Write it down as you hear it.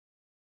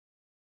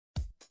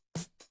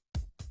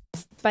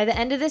By the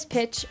end of this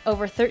pitch,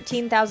 over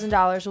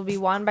 $13,000 will be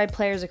won by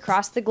players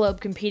across the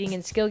globe competing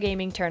in skill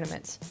gaming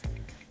tournaments.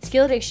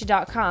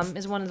 SkillAddiction.com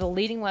is one of the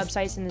leading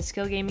websites in the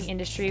skill gaming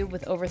industry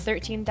with over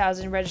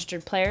 13,000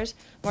 registered players,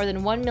 more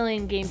than 1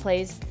 million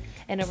gameplays,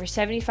 and over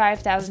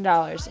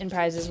 $75,000 in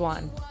prizes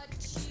won.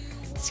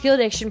 Skill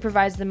Addiction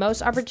provides the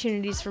most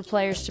opportunities for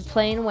players to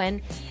play and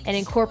win and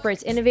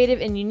incorporates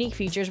innovative and unique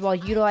features while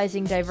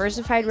utilizing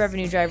diversified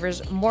revenue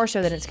drivers more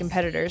so than its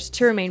competitors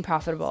to remain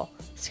profitable.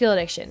 Skill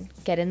Addiction.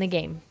 Get in the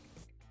game.